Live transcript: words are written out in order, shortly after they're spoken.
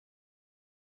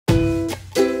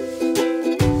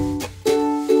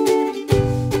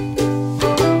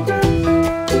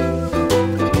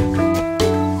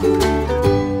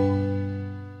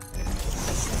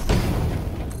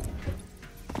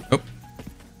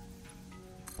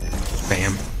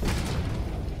Bam.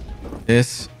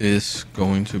 This is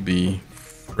going to be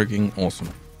freaking awesome.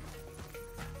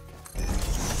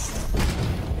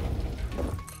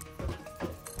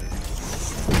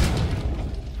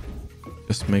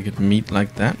 Just make it meet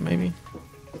like that, maybe.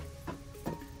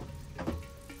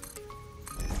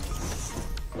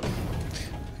 Okay,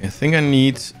 I think I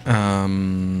need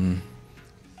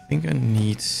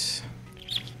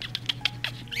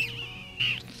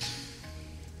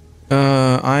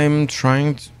I'm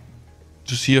trying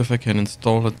to see if I can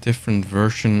install a different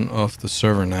version of the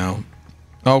server now.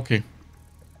 Okay.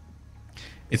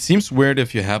 It seems weird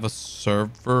if you have a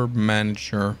server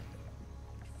manager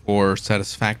for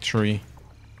Satisfactory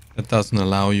that doesn't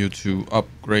allow you to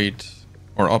upgrade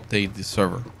or update the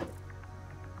server.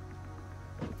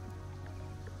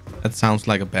 That sounds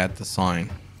like a bad design.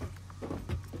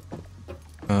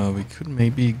 We could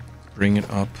maybe bring it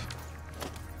up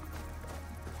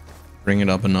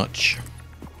a notch.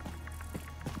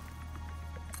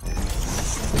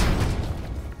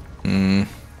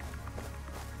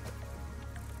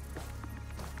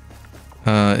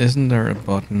 Isn't there a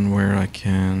button where I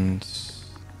can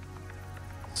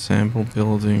sample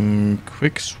building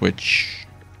quick switch?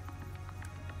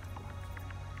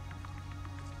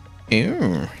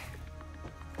 Ew.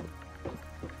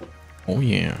 Oh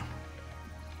yeah.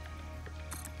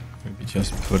 Maybe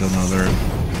just put another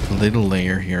little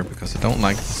layer here because I don't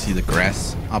like to see the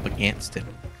grass up against it.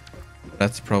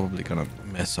 That's probably gonna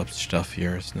mess up stuff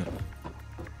here, isn't it?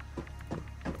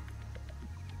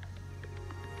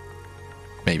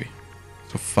 Maybe.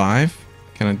 So 5.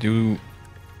 Can I do...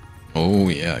 Oh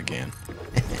yeah, again.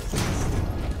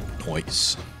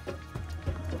 Nice.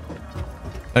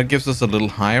 That gives us a little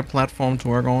higher platform to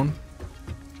work on.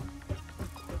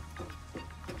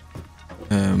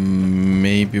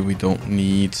 Maybe we don't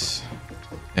need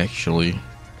actually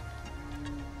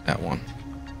that one.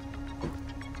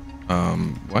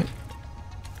 What?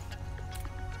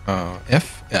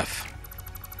 F.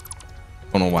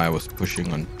 Don't know why I was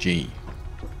pushing on G.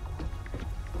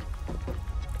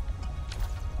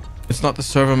 It's not the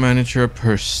server manager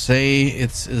per se.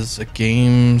 It's a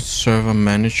game server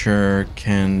manager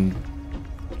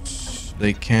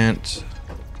they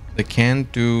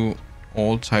can't do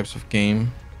all types of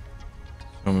game.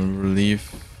 So I'm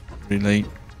relate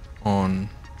on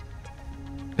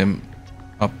them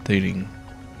updating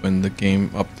when the game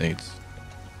updates.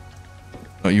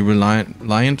 So you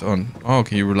reliant on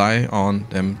you rely on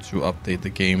them to update the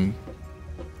game.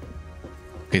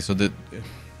 Okay, so the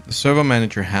server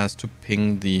manager has to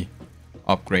ping the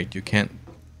upgrade. You can't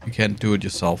do it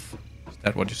yourself. Is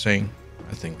that what you're saying?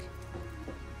 I think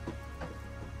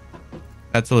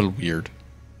that's a little weird.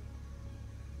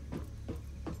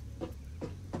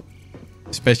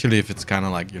 Especially if it's kind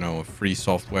of like, you know, a free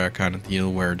software kind of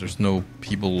deal where there's no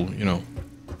people, you know,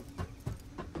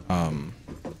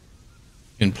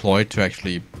 employed to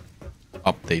actually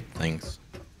update things.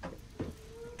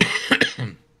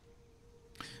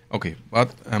 Okay,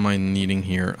 what am I needing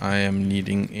here? I am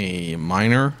needing a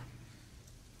miner.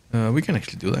 We can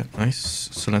actually do that. Nice.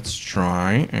 So let's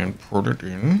try and put it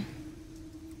in.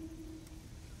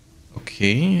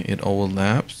 Okay, it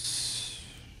overlaps.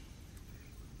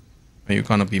 Are you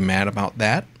gonna be mad about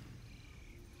that?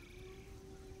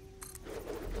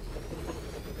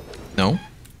 No?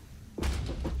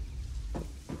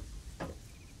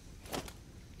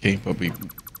 Okay, but we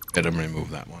better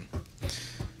remove that one.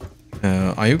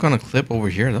 Are you gonna clip over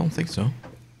here? I don't think so.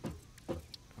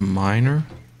 A miner.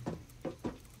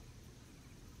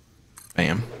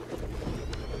 Bam.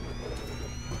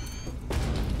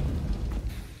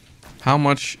 How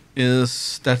much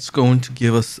is that's going to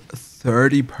give us?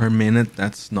 30 per minute.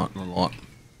 That's not a lot,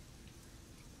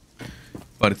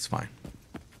 but it's fine.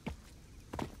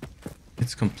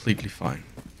 It's completely fine.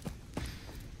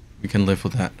 We can live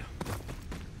with that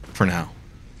for now.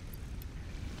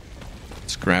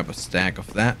 Let's grab a stack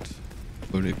of that,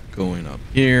 put it going up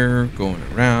here, going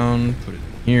around, put it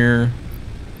in here,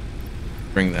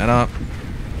 bring that up.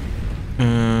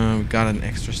 We got an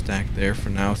extra stack there for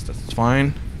now, so that's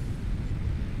fine.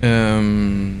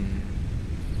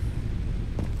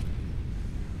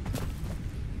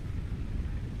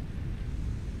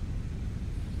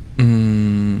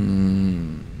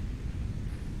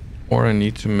 Or I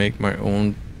need to make my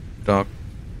own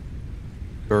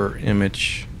Docker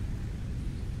image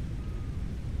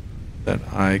that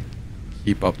I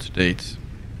keep up to date.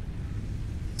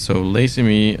 So lazy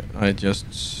me, I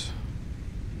just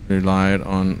relied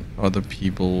on other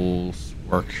people's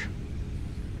work.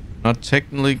 Not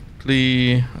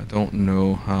technically, I don't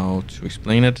know how to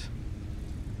explain it.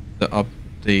 The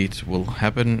update will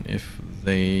happen if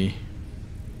they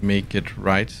make it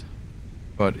right.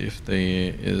 But if they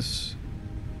is,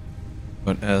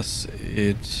 but as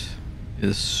it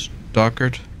is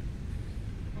staggered,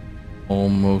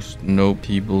 almost no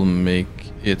people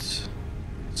make it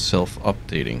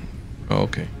self-updating.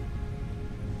 Okay.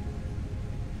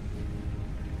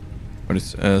 But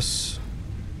it's as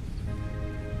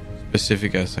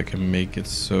specific as I can make it,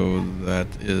 so that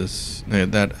is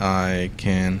that I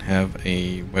can have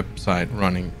a website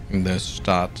running in the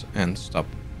start and stop.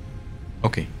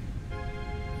 Okay.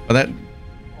 But that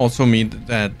also means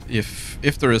that if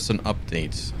there is an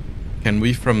update, can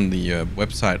we from the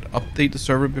website update the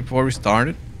server before we start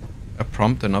it? A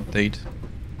prompt an update?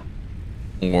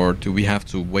 Or do we have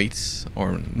to wait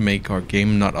or make our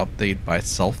game not update by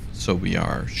itself so we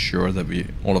are sure that we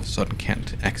all of a sudden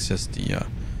can't access the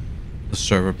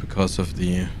server because of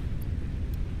the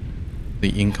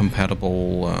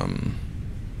incompatible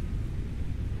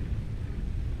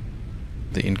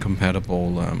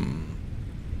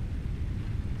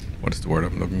what is the word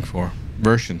I'm looking for?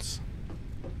 Versions.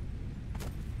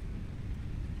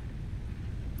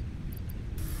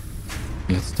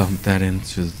 Let's dump that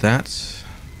into that.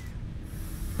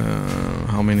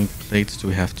 How many plates do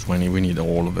we have? 20. We need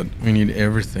all of it. We need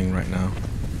everything right now.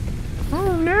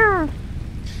 Oh no!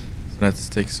 So let's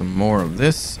take some more of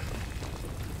this.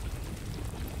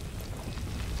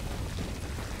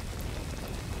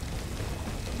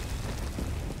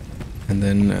 And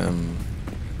then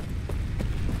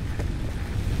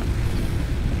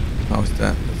how's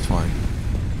that? That's fine.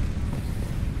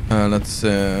 Let's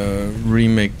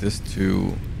remake this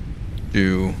to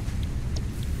do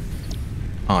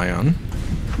iron,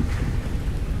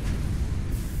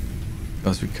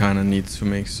 because we kind of need to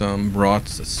make some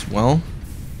rods as well,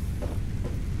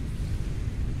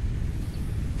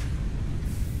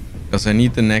 because I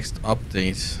need the next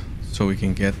update so we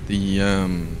can get the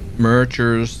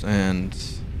mergers and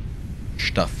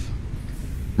stuff.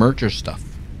 Merger stuff.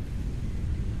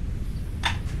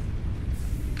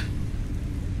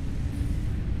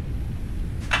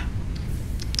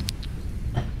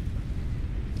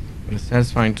 It's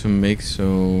satisfying to make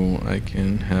so I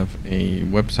can have a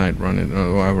website run it.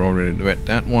 Oh, I've already read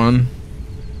that one.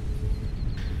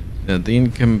 The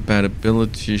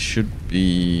incompatibility should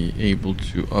be able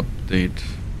to update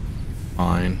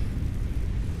fine.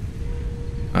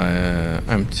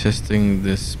 I'm testing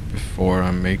this before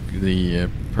I make the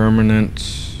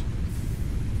permanent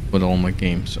with all my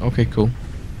games. Okay, cool.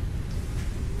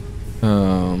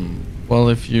 Well,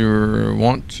 if you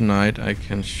want tonight, I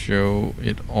can show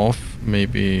it off.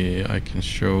 Maybe I can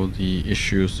show the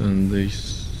issues and the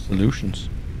solutions.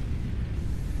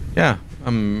 Yeah,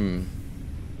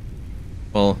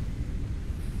 well,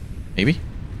 maybe.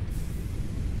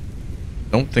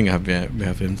 Don't think we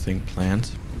have anything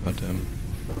planned, but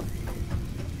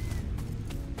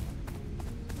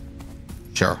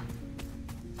sure.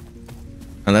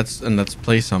 And let's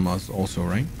play some also,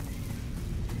 right?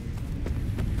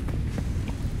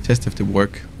 Test if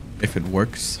it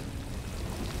works.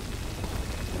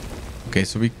 Okay,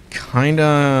 so we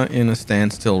kinda in a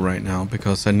standstill right now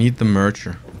because I need the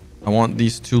merger. I want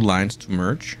these two lines to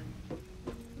merge.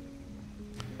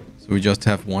 So we just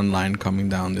have one line coming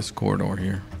down this corridor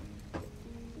here.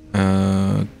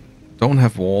 Don't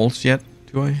have walls yet,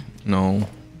 do I? No.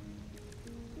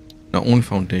 No, only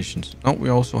foundations. Oh, we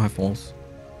also have walls.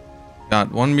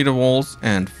 Got 1 meter walls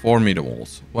and 4 meter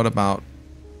walls. What about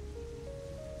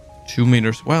 2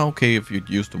 meters? Well, okay, if you'd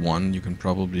use the one, you can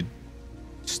probably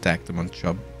stack them on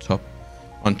top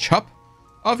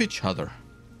of each other.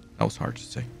 That was hard to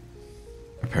say,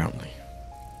 apparently.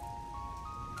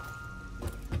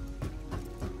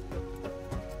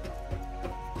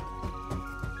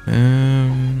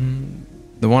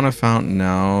 The one I found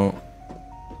now,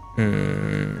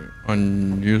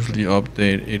 unusually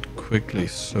update it quickly,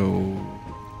 so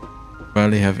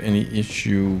rarely have any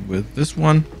issue with this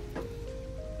one.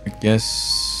 I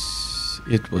guess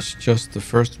it was just the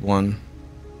first one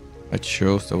I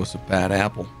chose that was a bad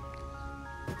apple.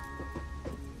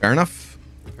 Fair enough.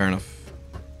 Fair enough.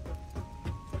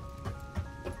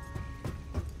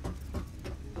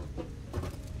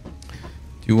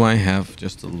 Do I have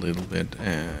just a little bit?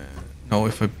 No,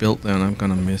 if I build then I'm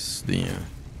gonna miss the...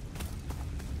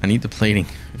 I need the plating.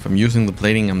 If I'm using the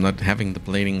plating, I'm not having the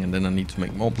plating, and then I need to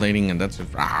make more plating, and that's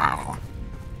it.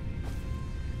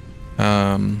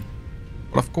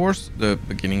 But of course, the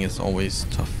beginning is always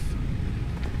tough.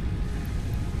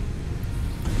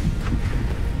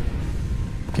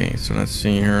 Okay, so let's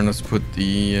see here. Let's put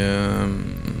the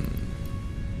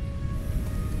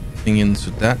thing into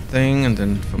that thing, and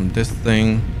then from this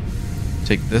thing,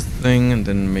 take this thing, and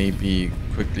then maybe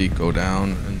quickly go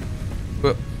down and...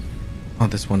 Oh,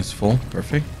 this one is full.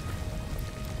 Perfect.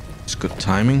 It's good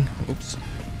timing. Oops.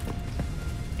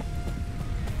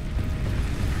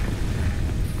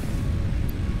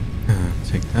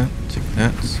 Take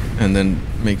that, and then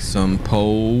make some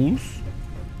poles.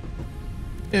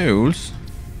 Just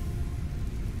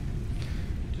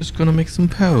gonna make some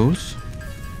poles.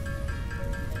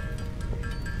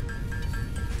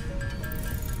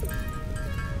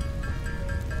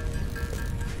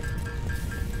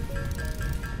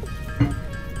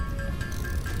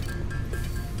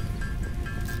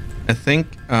 I think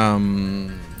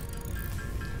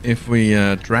if we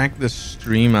drag the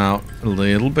stream out a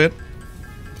little bit,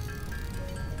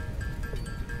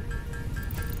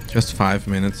 just 5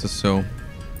 minutes or so,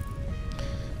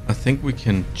 I think we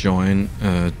can join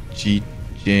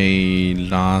GJ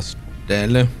Lars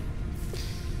Dalle.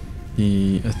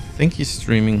 I think he's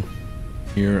streaming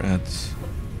here at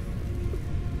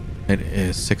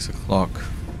 6 o'clock.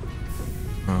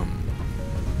 I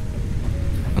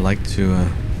like to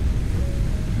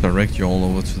direct you all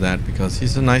over to that because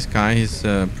he's a nice guy. He's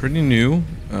pretty new.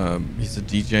 He's a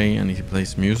DJ and he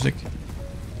plays music.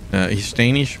 He's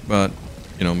Danish, but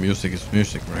you know, music is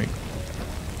music, right?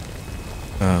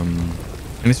 And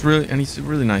he's a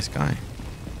really nice guy.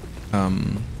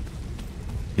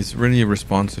 He's really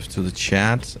responsive to the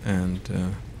chat, and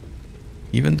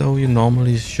even though you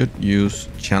normally should use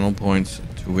channel points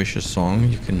to wish a song,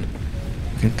 you can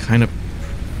kind of,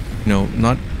 you know,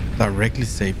 not directly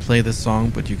say play the song,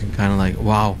 but you can kind of like,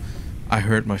 wow, I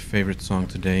heard my favorite song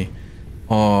today,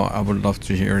 or I would love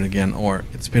to hear it again, or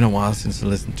it's been a while since I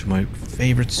listened to my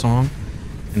favorite song,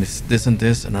 and it's this and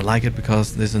this, and I like it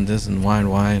because this and this and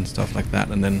why and stuff like that,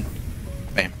 and then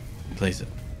bam, he plays it.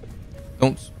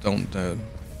 Don't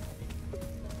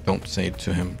say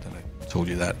to him that I told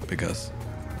you that, because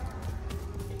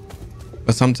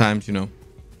but sometimes, you know,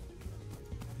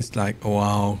 it's like, oh,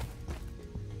 wow,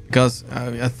 because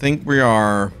I think we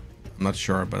are, I'm not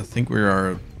sure, but I think we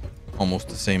are almost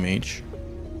the same age.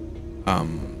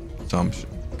 So I'm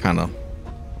kind of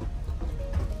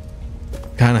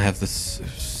have this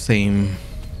same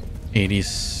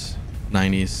 80s,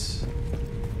 90s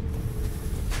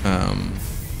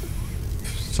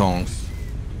songs.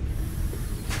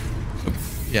 So,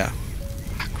 yeah.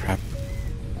 Ah, crap.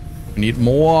 We need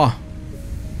more.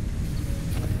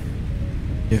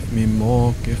 Give me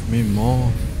more. Give me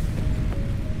more.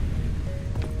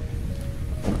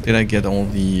 Did I get all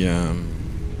the...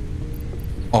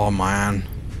 Oh, man.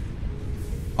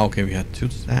 Okay, we had 2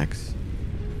 stacks.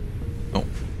 No,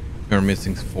 we're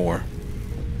missing 4.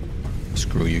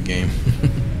 Screw you, game.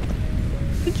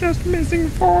 You're just missing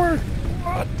 4.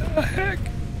 What the heck?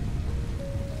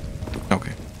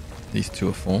 Okay, these 2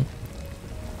 are full.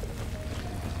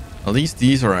 At least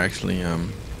these are actually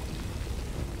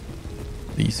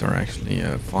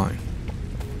fine.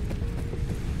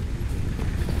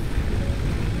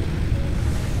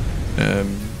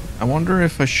 I wonder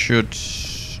if I should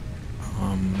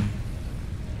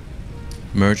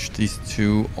merge these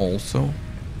 2 also.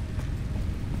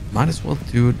 Might as well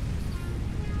do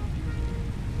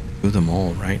them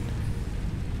all, right?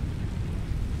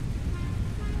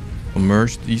 I'll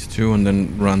merge these 2 and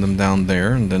then run them down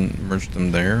there, and then merge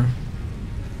them there.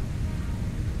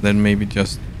 Then maybe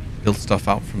just build stuff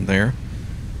out from there.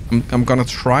 I'm gonna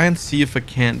try and see if I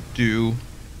can't do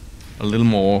a little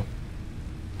more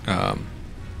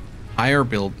higher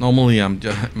build. Normally I'm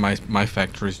just, my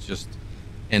factories just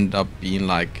end up being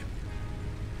like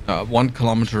 1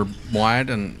 kilometer wide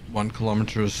and 1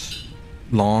 kilometers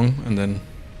long, and then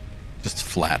just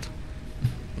flat.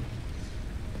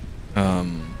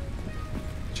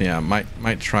 So yeah,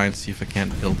 might try and see if I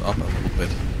can't build up a little bit,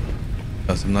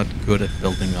 because I'm not good at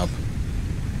building up.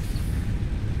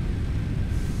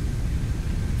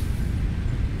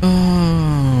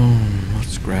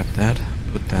 Let's grab that,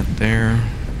 put that there.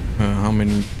 How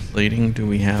many plating do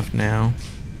we have now?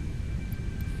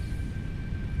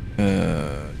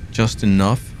 Just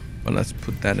enough, but let's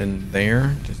put that in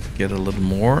there just to get a little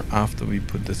more. After we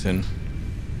put this in,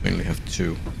 we only have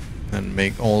 2, and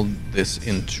make all this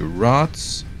into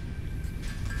rods.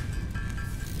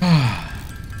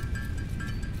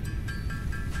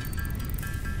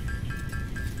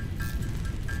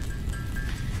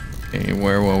 Okay,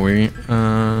 where were we?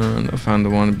 I found the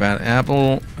one bad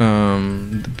apple.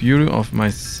 The beauty of my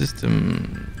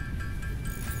system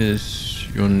is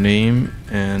your name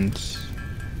and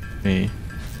you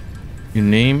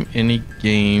name any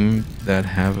game that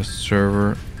have a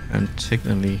server, and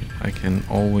technically I can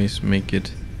always make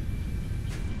it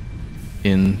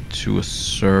into a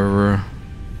server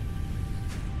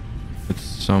with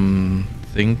some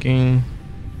thinking.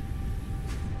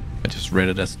 I just read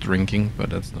it as drinking, but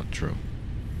that's not true.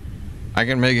 I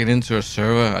can make it into a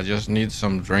server. I just need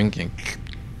some drinking.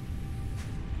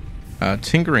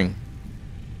 Tinkering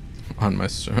on my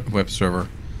web server.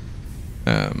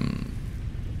 And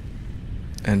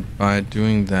by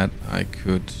doing that, I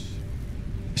could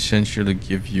essentially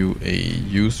give you a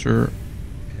user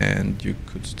and you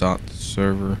could start the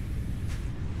server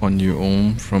on your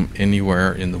own from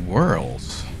anywhere in the world.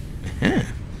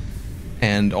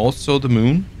 And also the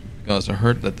moon, because I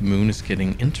heard that the moon is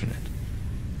getting internet.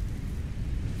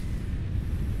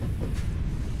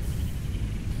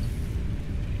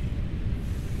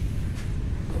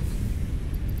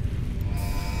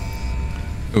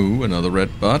 Ooh, another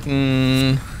red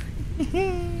button.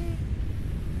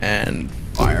 And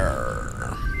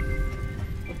fire.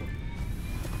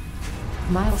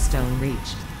 Milestone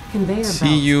reached. Conveyor belts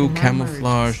See you, can now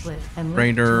camouflage merge, split, and lift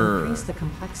raider. to increase the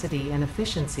complexity and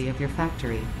efficiency of your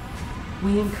factory.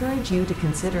 We encourage you to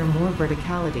consider more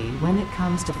verticality when it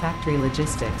comes to factory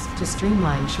logistics to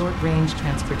streamline short-range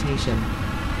transportation.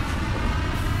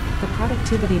 The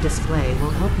productivity display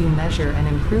will help you measure and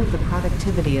improve the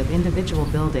productivity of individual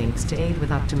buildings to aid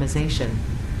with optimization.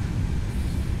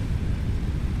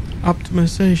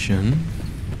 Optimization.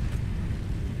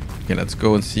 Okay, let's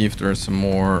go and see if there's some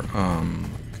more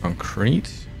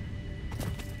concrete.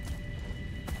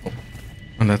 Oh.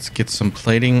 And let's get some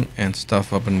plating and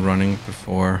stuff up and running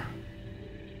before.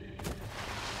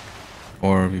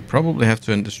 Or we probably have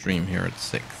to end the stream here at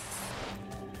 6.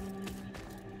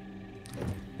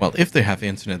 Well, if they have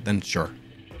internet, then sure.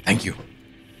 Thank you.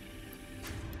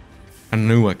 I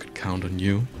knew I could count on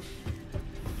you.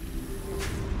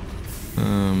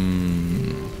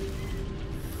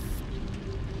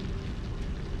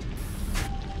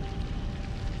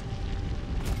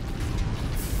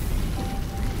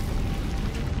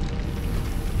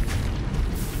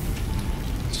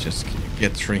 Let's just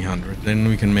get 300. Then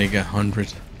we can make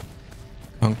 100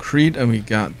 concrete, and we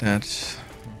got that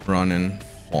running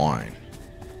fine.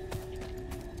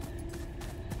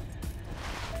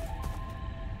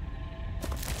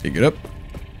 Pick it up.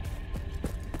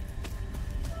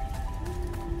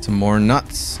 Some more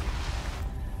nuts.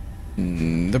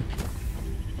 Some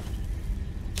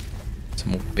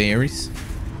more berries.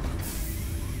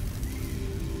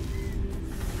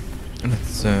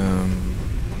 Let's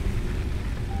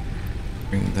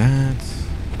bring that.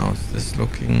 How's this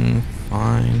looking?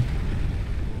 Fine.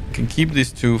 I can keep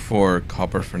these two for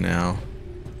copper for now.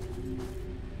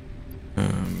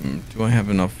 Do I have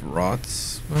enough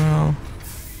rods? Well,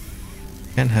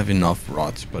 can't have enough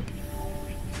rods, but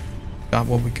got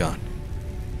what we got.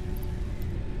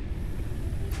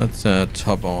 Let's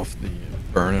top off the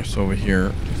burners over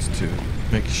here just to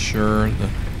make sure that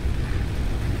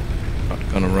not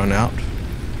gonna run out.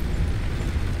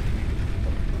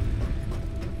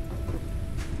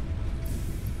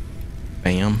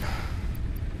 Bam.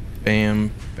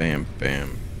 Bam, bam,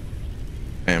 bam.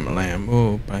 Bam lamb,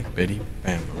 oh Black Betty,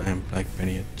 bam lamb, Black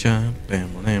Betty a job,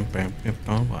 bam lamb, bam bam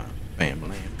bam bam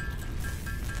lamb.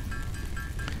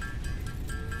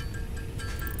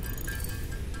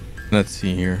 Let's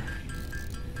see here.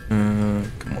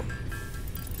 Come on.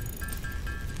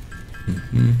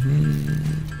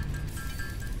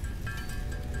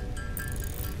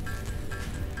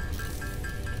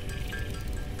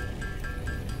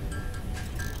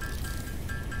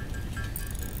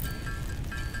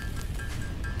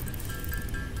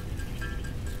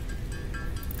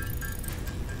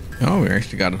 Oh, we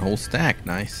actually got a whole stack.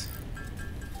 Nice.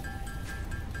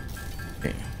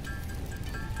 Okay.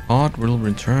 Pod will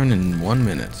return in 1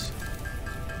 minute.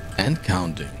 And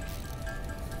counting.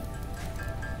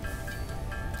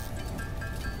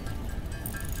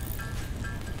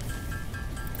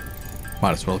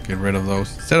 Might as well get rid of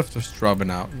those. Instead of just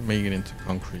dropping out, make it into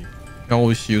concrete. You can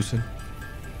always use it.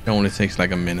 It only takes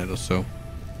like a minute or so.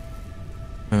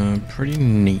 Pretty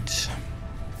neat.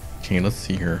 Okay, let's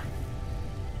see here.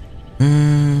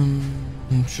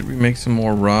 Should we make some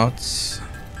more rods?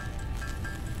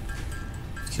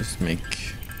 Let's just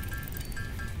make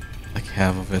like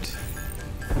half of it.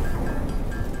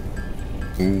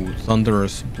 Ooh,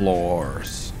 thunderous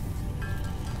blowers.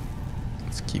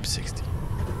 Let's keep 60.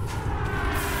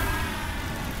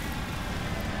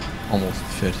 Almost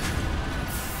fit.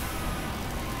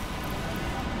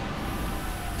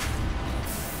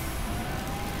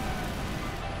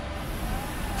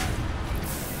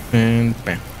 And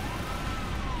bam.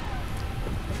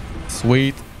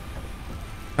 Sweet.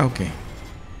 Okay.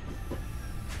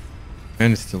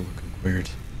 And it's still looking weird.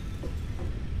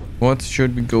 What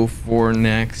should we go for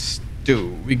next?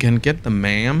 We can get the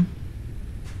ma'am.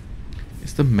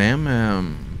 It's the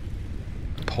MAM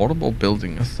portable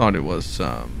building. I thought it was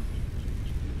a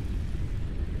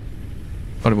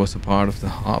part of the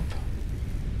hub.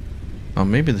 Oh,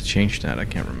 maybe they changed that. I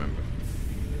can't remember.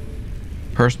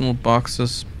 Personal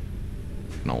boxes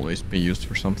can always be used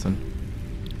for something.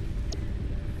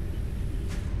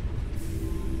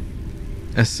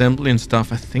 Assembly and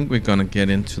stuff, I think we're gonna get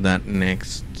into that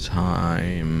next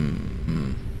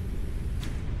time.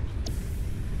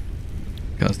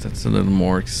 Because that's a little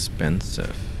more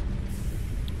expensive.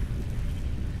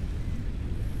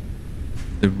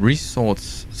 The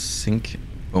Resource Sync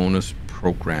bonus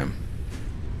program.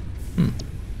 And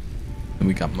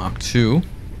we got Mark II.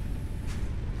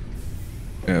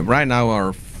 Right now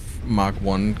our Mark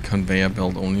I conveyor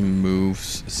belt only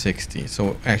moves 60.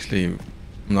 So actually I'm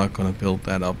not gonna build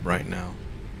that up right now.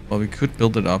 Well, we could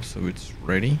build it up so it's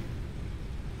ready.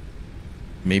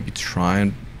 Maybe try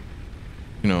and,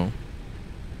 you know,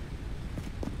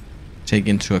 take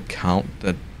into account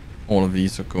that all of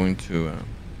these are going to...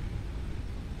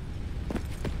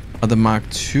 Are the Mark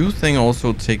II thing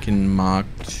also taking Mark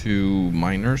II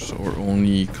miners or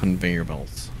only conveyor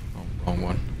belts? Oh, wrong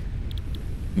one.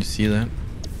 You see that?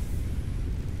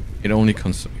 It only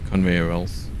conveyor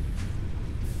belts.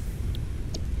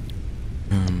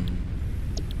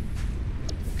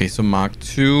 Okay, so Mark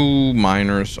II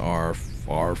miners are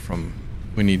far from...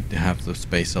 We need to have the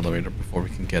space elevator before we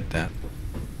can get that.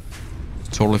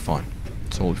 It's totally fine.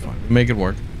 Totally fine. Make it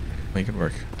work. Make it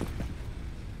work.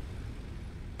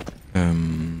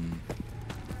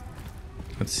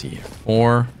 Let's see.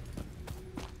 For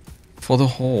the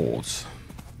holes.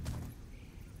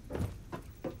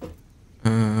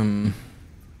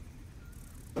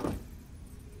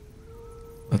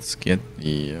 Let's get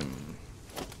the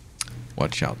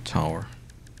watch out tower.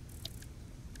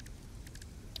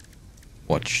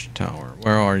 Watchtower.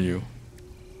 Where are you?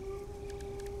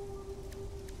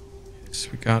 Yes,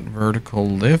 we got vertical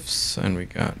lifts and we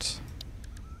got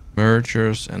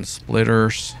mergers and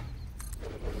splitters.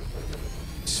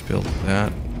 Let's build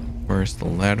that. Where's the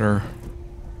ladder?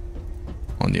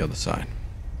 On the other side,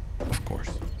 of course.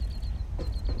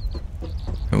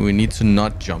 And we need to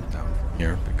not jump down from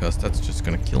here because that's just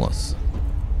gonna kill us.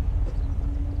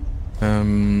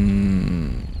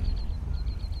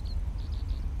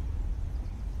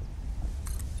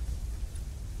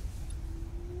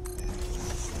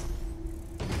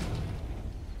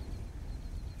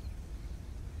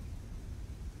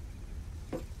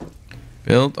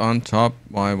 Build on top,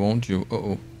 why won't you?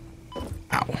 Uh-oh.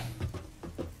 Ow.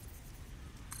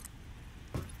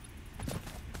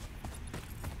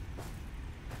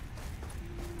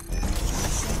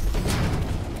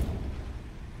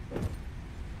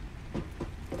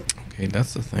 Okay,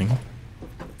 that's the thing.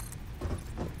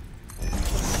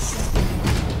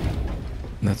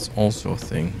 That's also a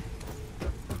thing.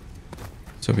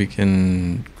 So we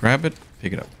can grab it,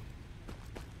 pick it up.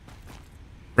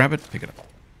 Grab it, pick it up.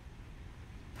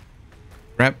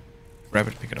 Grab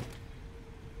it, pick it up.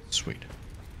 Sweet.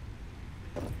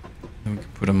 Then we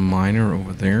can put a miner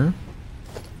over there.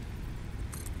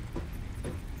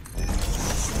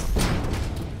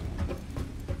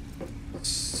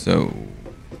 So...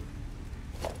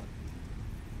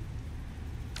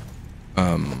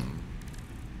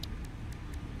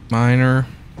 miner.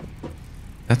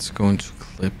 That's going to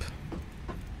clip.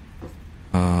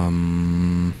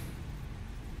 Am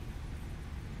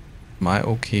I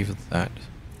okay with that?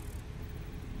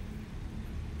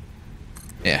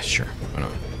 Yeah, sure. Why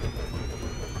not?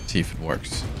 See if it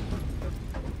works.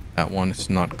 That one is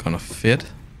not gonna fit.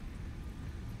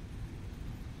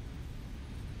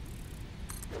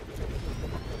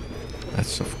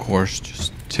 That's of course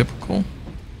just typical.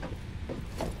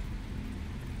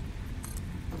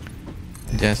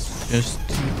 That's just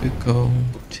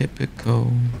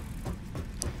typical.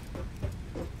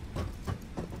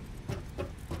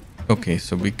 Okay,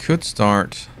 so we could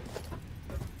start,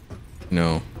 you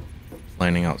know,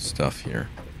 planning out stuff here.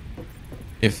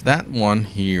 If that one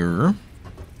here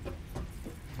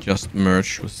just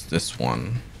merged with this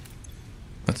one.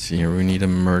 Let's see here, we need a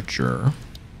merger.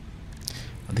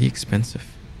 Are they expensive?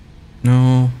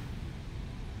 No.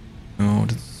 No,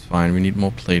 this is fine. We need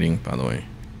more plating, by the way.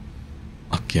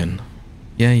 Again.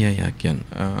 Yeah, again.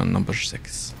 Number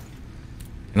 6.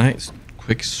 Can I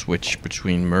quick switch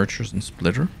between mergers and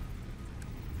splitter?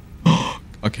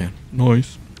 Okay,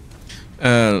 nice.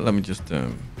 Let me just,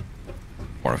 before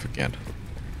I forget.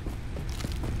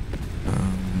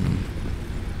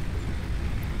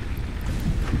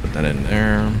 Put that in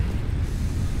there.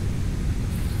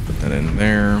 Put that in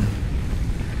there.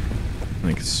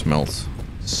 Make it smelt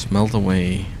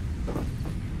away.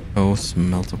 Oh,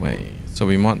 smelt away. So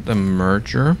we want the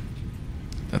merger.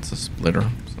 That's a splitter.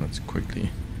 So let's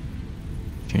quickly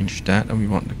change that. And we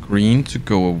want the green to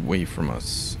go away from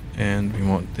us. And we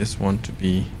want this one to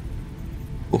be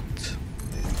hooked.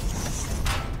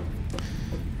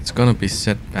 It's gonna be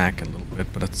set back a little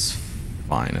bit, but that's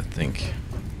fine, I think.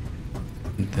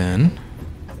 And then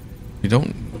we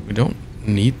don't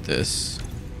need this.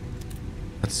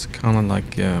 That's kind of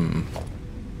like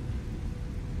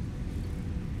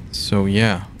so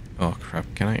yeah. Oh crap,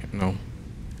 can I? No.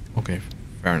 Okay,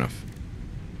 fair enough.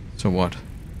 So what?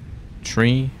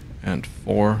 3 and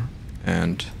 4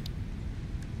 and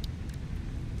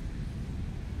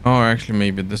oh, actually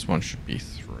maybe this one should be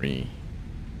 3.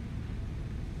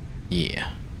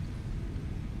 Yeah.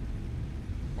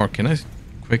 Or can I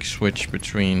quick switch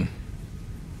between?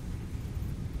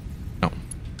 No.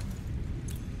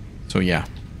 So yeah.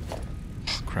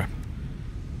 Oh, crap.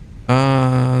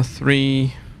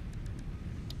 3.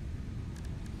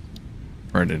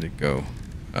 Where did it go?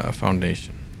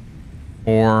 Foundation.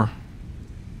 4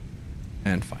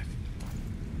 and 5.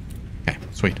 Okay,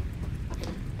 sweet.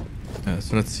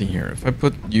 So let's see here. If I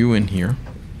put you in here,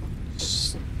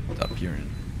 stop you in.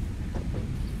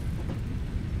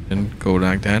 And go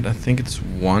like that. I think it's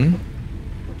 1,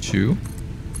 2.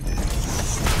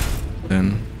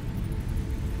 Then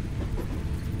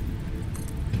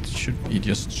it should be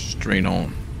just straight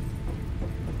on.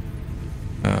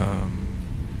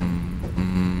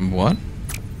 What?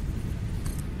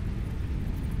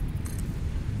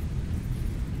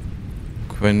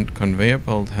 Conveyor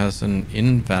belt has an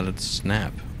invalid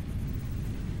snap.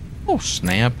 Oh,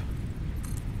 snap.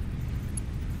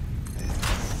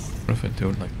 What if I do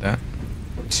it like that?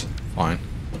 Fine.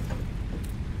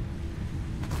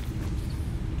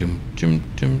 Dum dum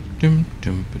dum dum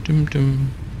dum dum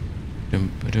dum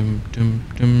dum dum dum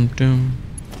dum dum.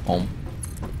 Boom.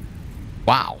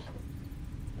 Wow.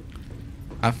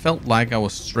 I felt like I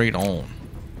was straight on,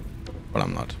 but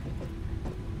I'm not.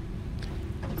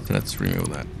 So let's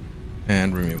remove that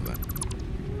and remove that,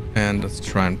 and let's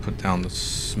try and put down the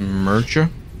smircher.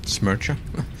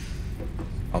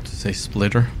 About to say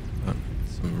splitter.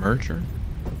 Merger.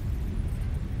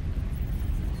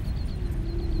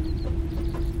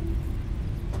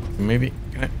 Maybe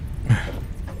can I?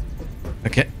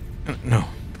 Okay. No.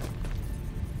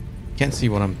 Can't see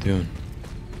what I'm doing.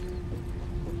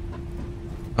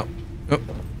 Oh. Oh.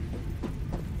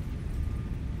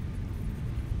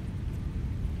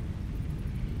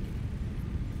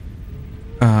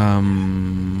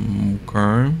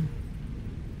 Okay.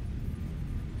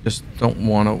 Just don't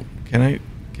want to.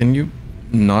 Can you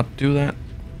not do that?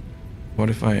 What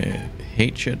if I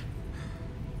hate it?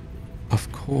 Of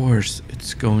course,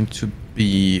 it's going to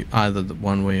be either the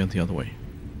one way or the other way.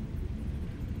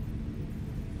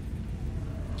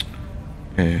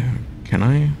 Can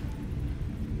I?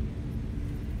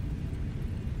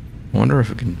 Wonder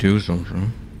if I can do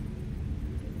something.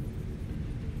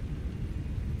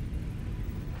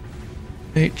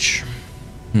 H.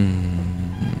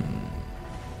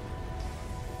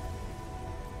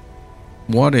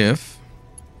 What if?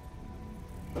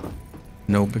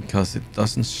 No, because it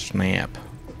doesn't snap.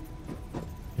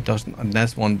 It doesn't. And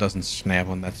that one doesn't snap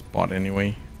on that spot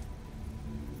anyway.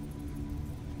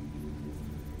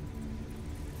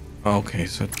 Okay,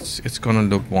 so it's gonna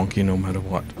look wonky no matter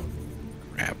what.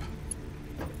 Crap.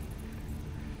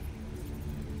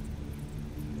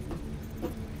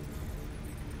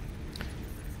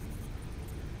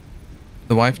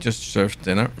 The wife just served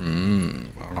dinner.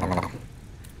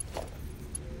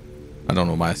 I don't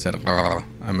know why I said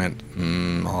I meant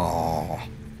oh.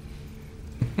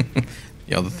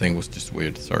 The other thing was just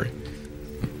weird, sorry.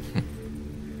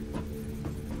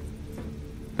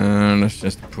 And let's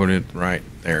just put it right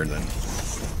there then.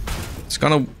 It's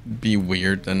gonna be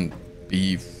weird and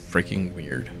be freaking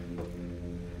weird.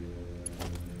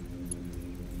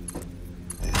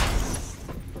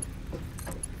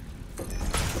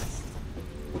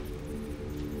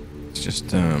 Let's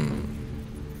just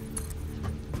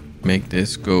make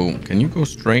this go. Can you go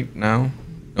straight now?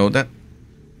 No, that.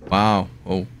 Wow.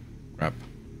 Oh, crap.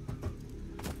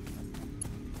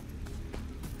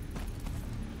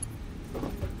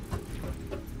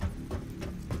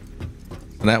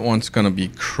 That one's gonna be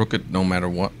crooked no matter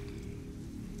what.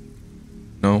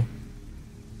 No.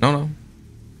 No.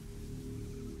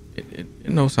 It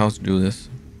knows how to do this.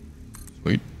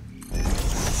 Sweet.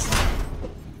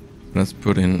 Let's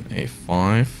put in a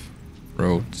 5.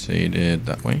 Rotate it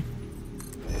that way.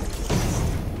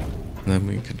 And then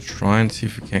we can try and see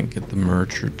if we can't get the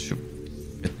merger to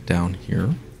fit down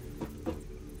here.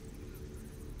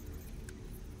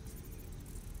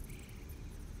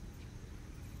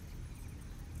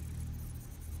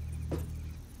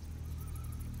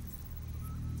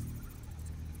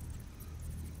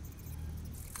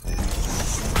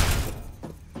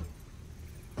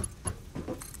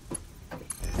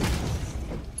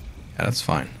 Yeah, that's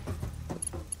fine.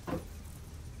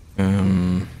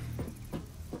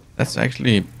 That's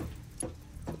actually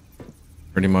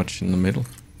pretty much in the middle.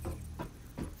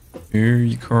 Here,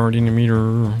 you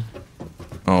coordinator.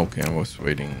 Oh, okay, I was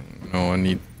waiting. No, I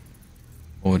need.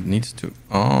 Oh, it needs to.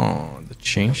 Oh, they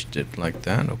changed it like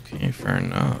that. Okay, fair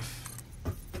enough.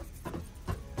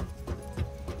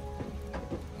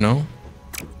 No?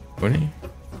 Really?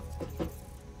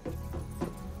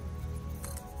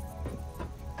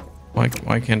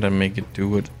 Why can't I make it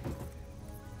do it?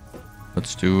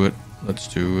 Let's do it. Let's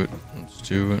do it. Let's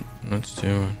do it. Let's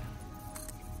do it.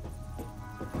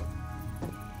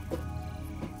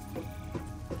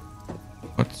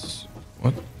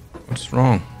 What's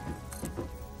wrong?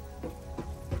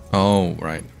 Oh,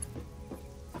 right.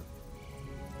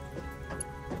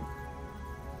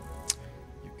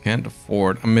 You can't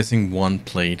afford. I'm missing one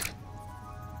plate.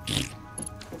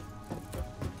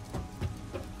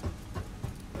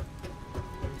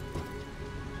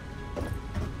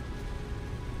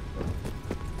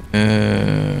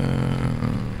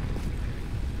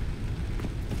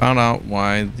 Found out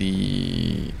why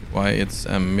it's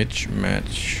a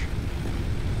mismatch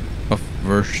of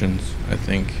versions. I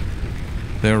think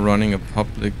they're running a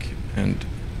public and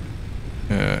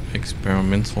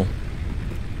experimental,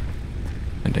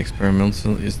 and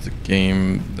experimental is the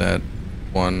game that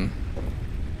one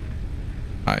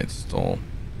I install,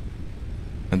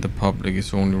 and the public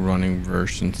is only running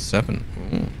version 7.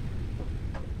 Ooh.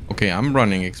 Okay, I'm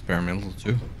running experimental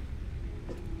too.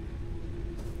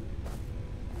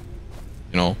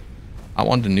 You know, I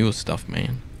want the newest stuff,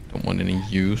 man. Don't want any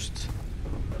used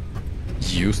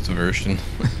version.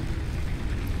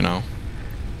 You know.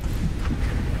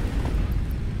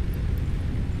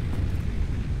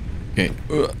 Okay,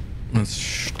 let's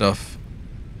stuff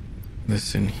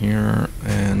this in here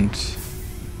and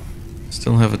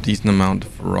still have a decent amount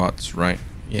of rods, right?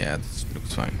 Yeah, this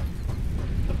looks fine.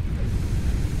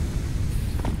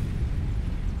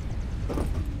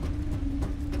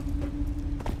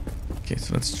 Okay,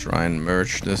 so let's try and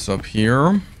merge this up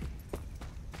here.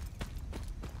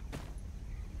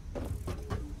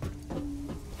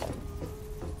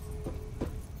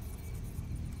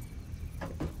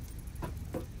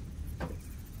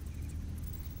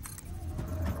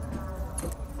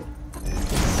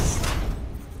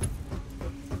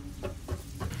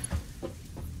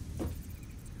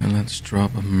 And let's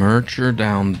drop a merger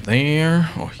down there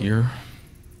or here.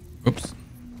 Oops.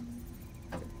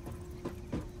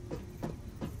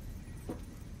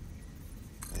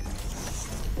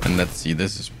 And let's see,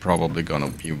 this is probably gonna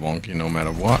be wonky no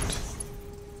matter what.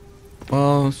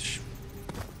 Well,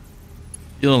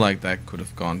 feel like that could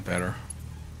have gone better.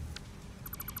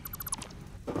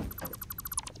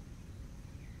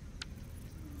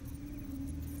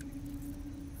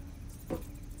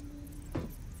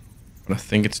 But I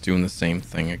think it's doing the same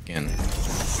thing again.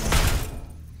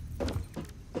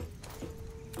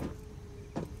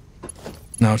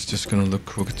 Now it's just gonna look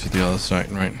crooked to the other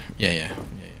side, right? Yeah.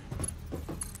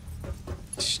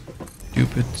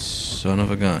 Stupid son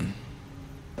of a gun.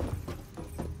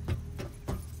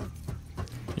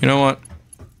 You know what?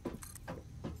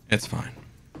 It's fine.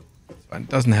 It's fine. It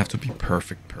doesn't have to be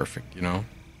perfect, you know?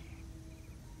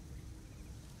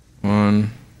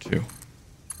 1, 2.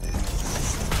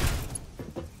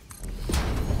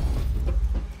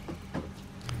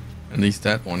 At least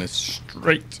that one is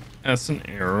straight as an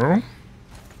arrow.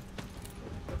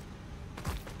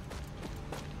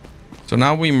 So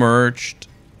now we merged.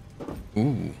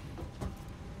 Ooh,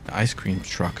 the ice cream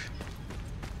truck.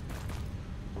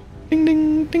 Ding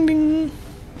ding ding ding.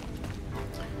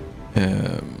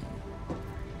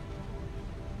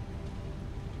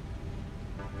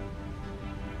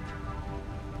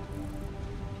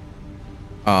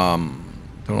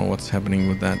 Don't know what's happening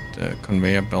with that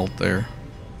conveyor belt there,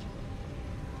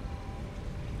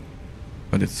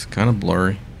 but it's kind of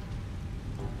blurry.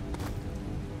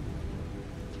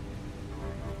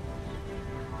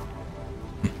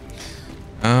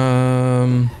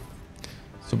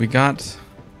 So we got,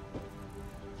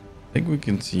 I think we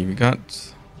can see, we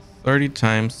got 30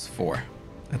 times 4.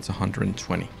 That's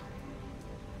 120.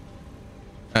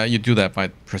 You do that by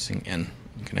pressing N.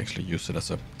 You can actually use it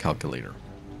as a calculator,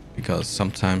 because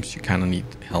sometimes you kind of need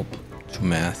help to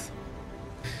math.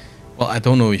 Well, I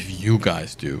don't know if you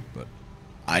guys do, but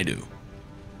I do.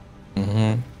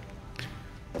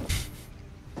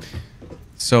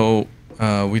 So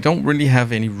we don't really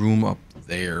have any room up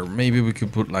there. Maybe we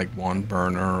could put like 1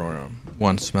 burner or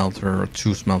 1 smelter or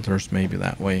 2 smelters, maybe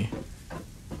that way.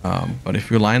 But if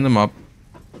you line them up,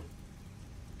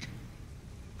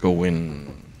 go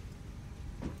in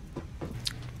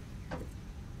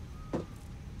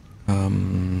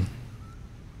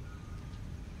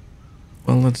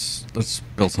let's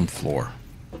build some floor.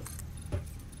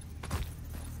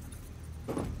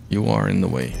 You are in the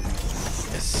way.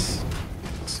 Yes.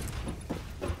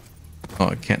 Oh,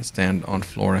 I can't stand on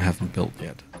floor I haven't built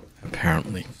yet,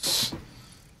 apparently.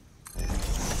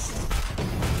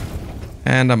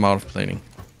 And I'm out of plating.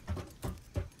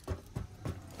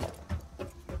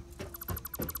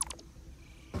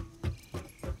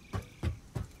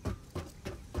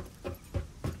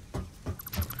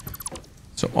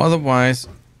 So otherwise,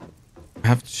 I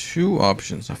have two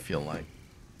options, I feel like.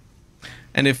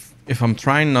 And if I'm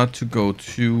trying not to go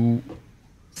too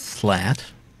flat,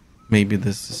 maybe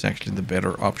this is actually the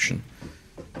better option.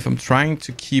 If I'm trying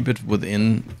to keep it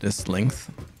within this length,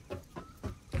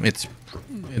 it's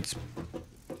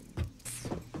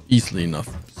easily enough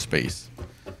space.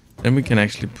 Then we can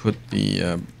actually put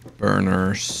the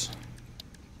burners,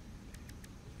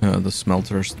 the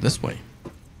smelters this way.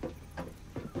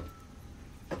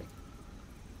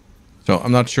 So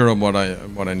I'm not sure of what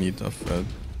I need of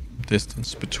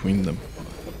distance between them.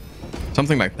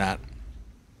 Something like that.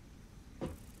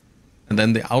 And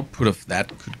then the output of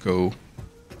that could go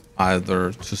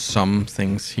either to some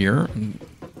things here, and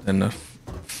then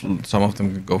some of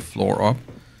them could go floor up.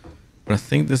 But I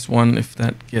think this one, if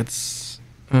that gets,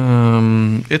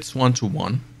 it's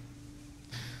 1-to-1.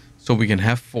 So we can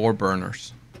have 4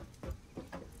 burners.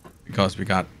 Because we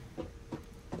got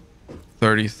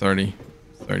 30, 30,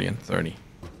 30, and 30.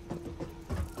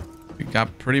 We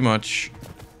got pretty much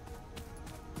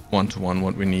 1-to-1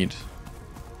 what we need.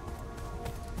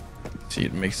 See,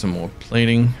 it makes some more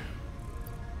plating.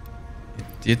 It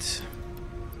did.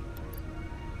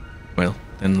 Well,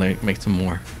 then make some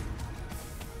more.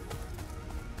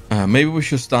 Maybe we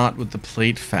should start with the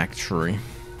plate factory,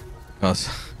 because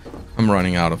I'm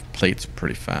running out of plates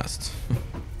pretty fast.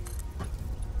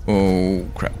 Oh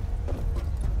crap.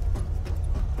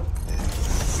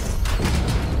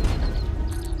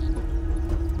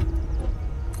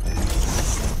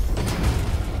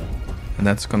 And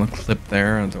that's gonna clip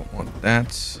there. I don't want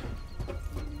that.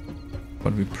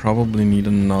 But we probably need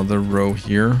another row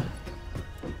here.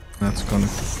 That's gonna...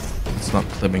 It's not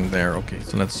clipping there. Okay,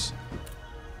 so let's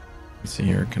see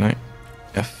here. Can I...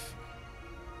 F.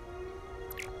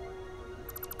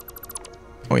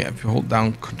 Oh yeah, if you hold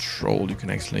down control, you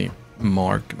can actually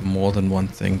mark more than one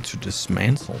thing to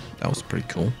dismantle. That was pretty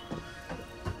cool.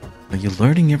 But you're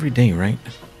learning every day, right?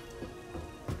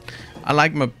 I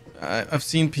like my... I've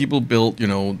seen people build, you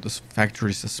know, the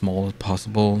factories as small as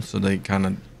possible, so they kind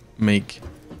of make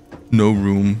no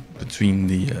room between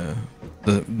the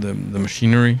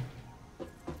machinery.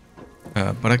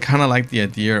 But I kind of like the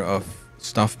idea of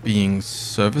stuff being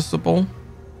serviceable.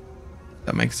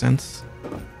 That makes sense.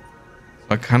 So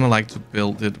I kind of like to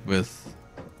build it with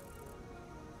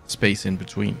space in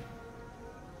between.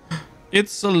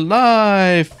 It's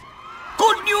alive!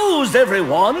 Good news,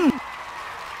 everyone!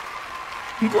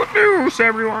 Good news,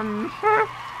 everyone!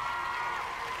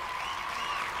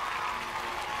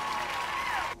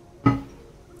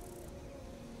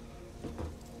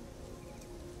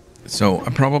 So I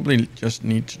probably just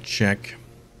need to check.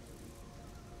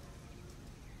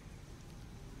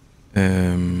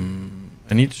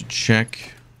 I need to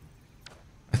check.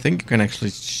 I think you can actually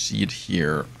see it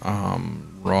here.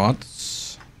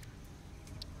 Rods.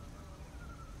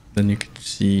 Then you can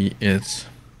see it's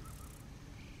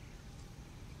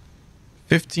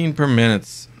 15 per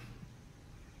minute.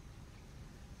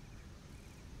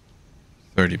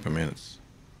 30 per minute.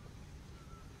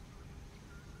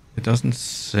 It doesn't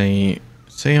say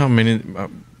how many.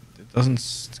 It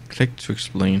doesn't click to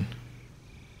explain.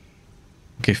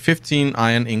 Okay, 15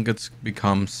 iron ingots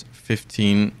becomes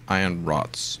 15 iron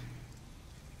rods.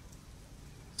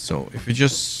 So if you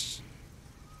just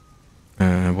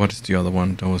what is the other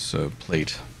one? That was a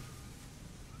plate.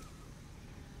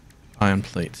 Iron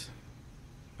plate.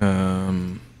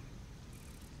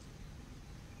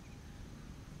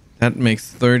 That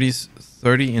makes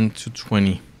 30 into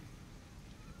 20.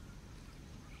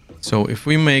 So if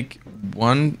we make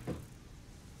one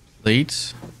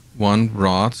plate, one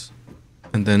rod,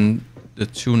 and then the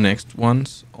 2 next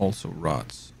ones also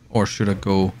rods. Or should I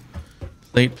go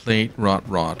plate, plate, rod,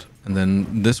 rod, and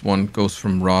then this one goes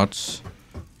from rods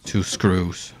to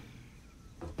screws.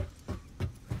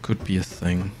 Could be a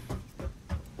thing.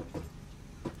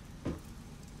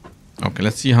 Okay,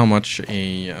 let's see how much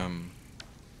a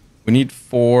we need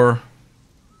 4.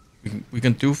 We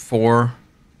can do 4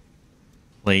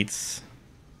 plates.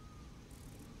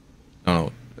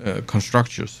 No,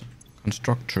 constructors.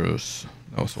 Constructors.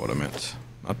 That was what I meant.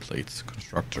 Not plates,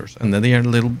 constructors. And then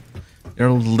they're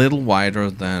a little wider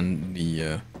than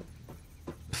the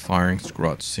the firing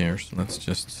squads here. So let's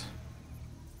just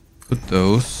put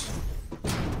those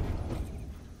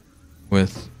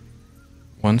with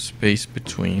one space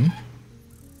between.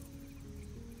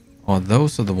 Oh,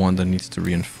 those are the one that needs the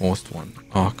reinforced one.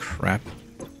 Oh, crap.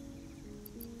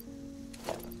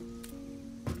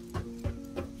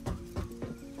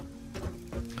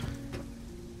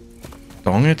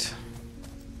 Dong it.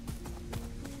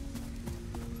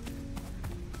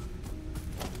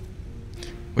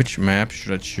 Which map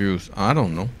should I choose? I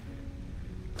don't know.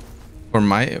 For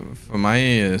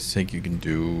my sake, you can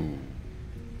do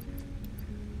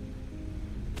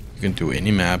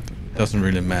any map. It doesn't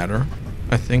really matter,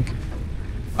 I think.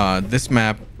 This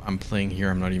map I'm playing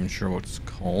here, I'm not even sure what it's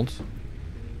called.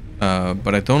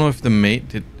 But I don't know if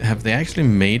have they actually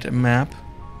made a map?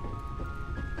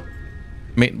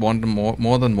 Made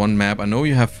more than one map. I know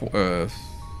you have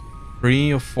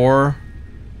 3 or 4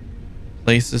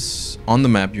 places on the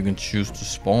map you can choose to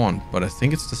spawn, but I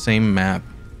think it's the same map.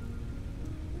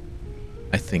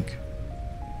 I think.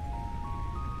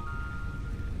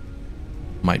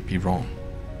 Might be wrong.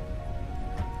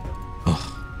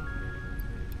 Ugh.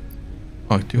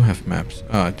 Oh, I do have maps.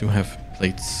 I do have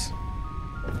plates.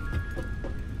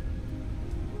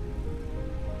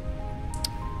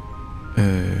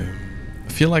 I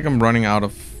feel like I'm running out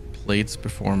of plates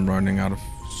before I'm running out of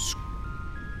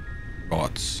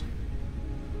rods.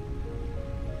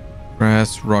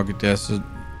 Grass, rocky desert,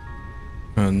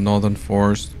 northern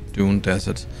forest, dune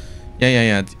desert.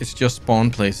 Yeah. It's just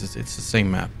spawn places. It's the same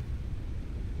map.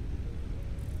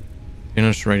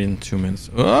 Finish ready in 2 minutes.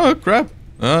 Oh crap!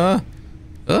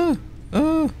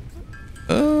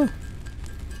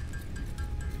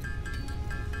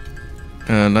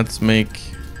 Let's make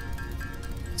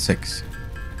 6.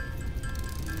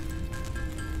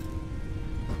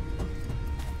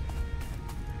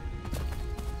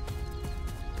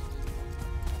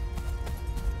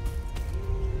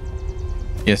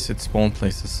 Yes, it's spawn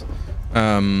places.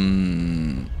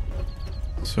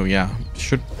 So yeah,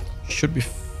 should be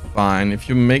fine. If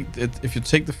you make it, if you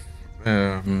take the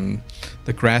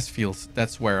grass fields,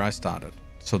 that's where I started.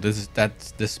 So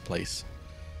that's this place.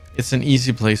 It's an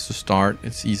easy place to start.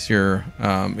 It's easier.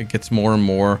 It gets more and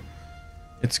more.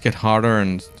 It's get harder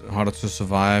and harder to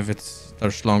survive.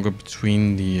 There's longer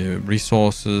between the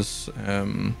resources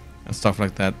and stuff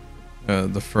like that.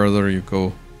 The further you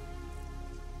go.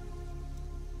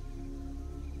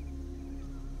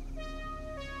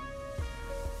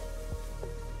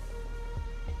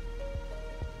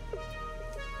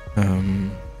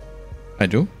 I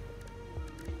do.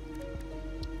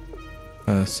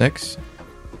 6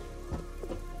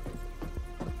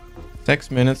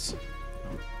 minutes.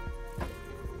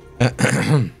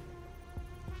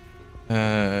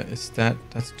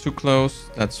 That's too close?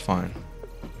 That's fine.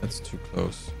 That's too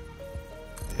close.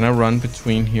 Can I run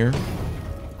between here?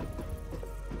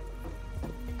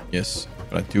 Yes,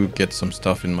 but I do get some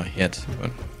stuff in my head,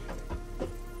 but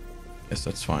yes,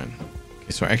 that's fine.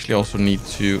 Okay, so I actually also need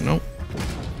to, no,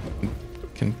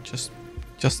 can just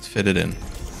fit it in.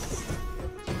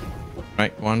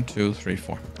 Right, 1, 2, 3,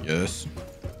 4. Yes.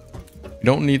 You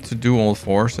don't need to do all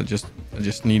 4s. I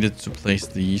just needed to place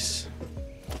these,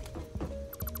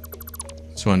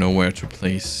 so I know where to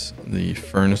place the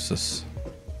furnaces.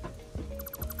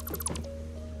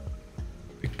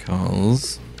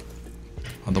 Because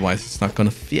otherwise it's not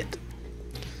gonna fit.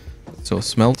 So a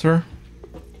smelter.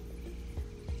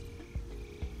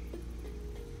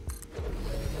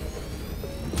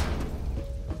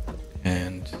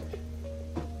 And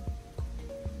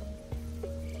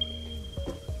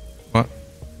what?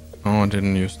 Oh, I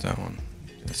didn't use that one.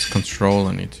 It's control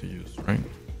I need to use, right?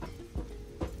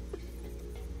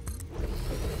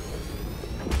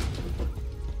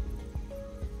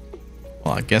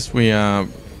 Well, I guess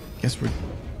we're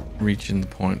reaching the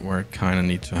point where I kind of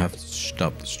need to have to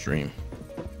stop the stream.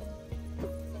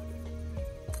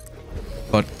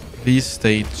 But please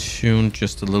stay tuned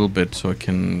just a little bit so I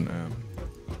can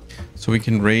so we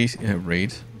can raise.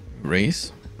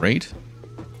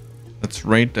 Let's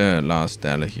rate Lars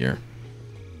Dalle here.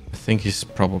 I think he's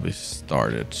probably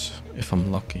started, if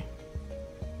I'm lucky.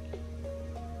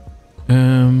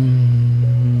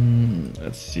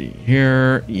 Let's see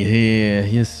here. Yeah,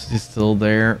 he's still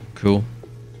there. Cool.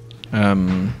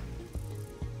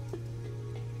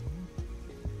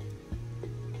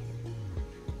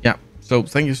 Yeah, so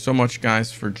thank you so much,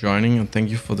 guys, for joining, and thank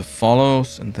you for the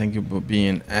follows, and thank you for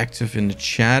being active in the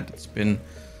chat. It's been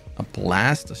a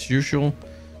blast as usual.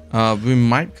 We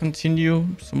might continue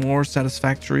some more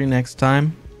Satisfactory next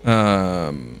time.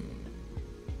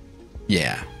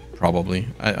 Yeah, probably.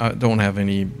 I don't have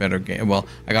any better game. Well,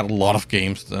 I got a lot of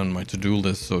games on my to-do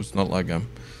list, so it's not like I'm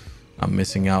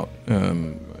missing out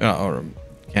or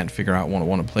can't figure out what I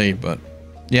want to play. But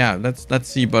yeah, let's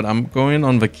see. But I'm going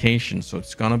on vacation, so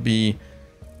it's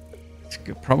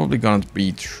probably gonna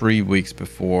be 3 weeks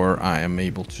before I am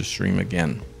able to stream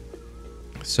again.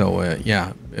 So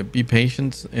yeah, be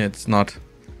patient. It's not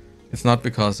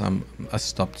because I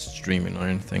stopped streaming or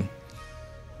anything.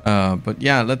 But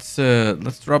yeah, let's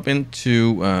drop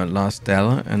into Last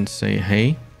Della and say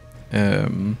hey,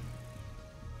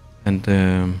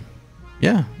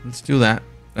 yeah, let's do that.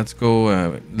 Let's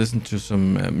go listen to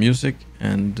some music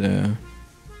and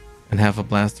have a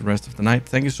blast the rest of the night.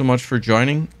 Thank you so much for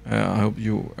joining. I hope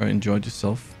you enjoyed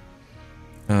yourself.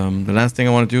 The last thing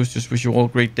I want to do is just wish you all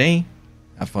a great day.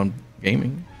 Have fun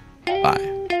gaming.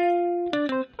 Bye.